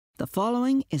The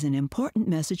following is an important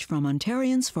message from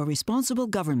Ontarians for Responsible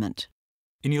Government.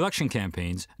 In election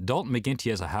campaigns, Dalton McGuinty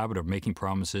has a habit of making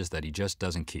promises that he just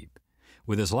doesn't keep.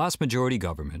 With his last majority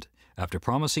government, after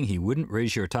promising he wouldn't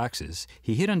raise your taxes,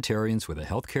 he hit Ontarians with a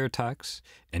healthcare tax,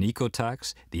 an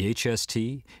eco-tax, the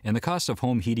HST, and the cost of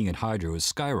home heating and hydro is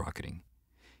skyrocketing.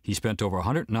 He spent over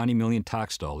 $190 million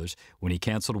tax dollars when he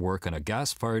cancelled work on a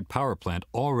gas-fired power plant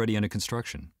already under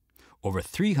construction. Over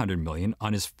 $300 million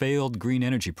on his failed green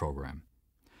energy program.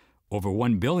 Over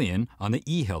 $1 billion on the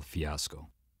e-health fiasco.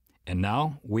 And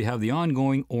now we have the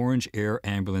ongoing Orange Air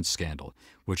ambulance scandal,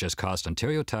 which has cost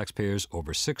Ontario taxpayers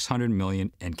over $600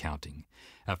 million and counting.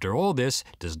 After all this,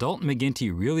 does Dalton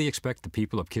McGuinty really expect the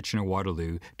people of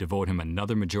Kitchener-Waterloo to vote him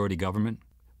another majority government?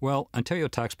 Well, Ontario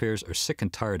taxpayers are sick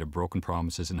and tired of broken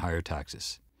promises and higher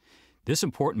taxes. This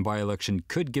important by-election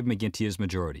could give McGuinty his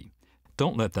majority.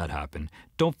 Don't let that happen.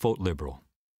 Don't vote Liberal.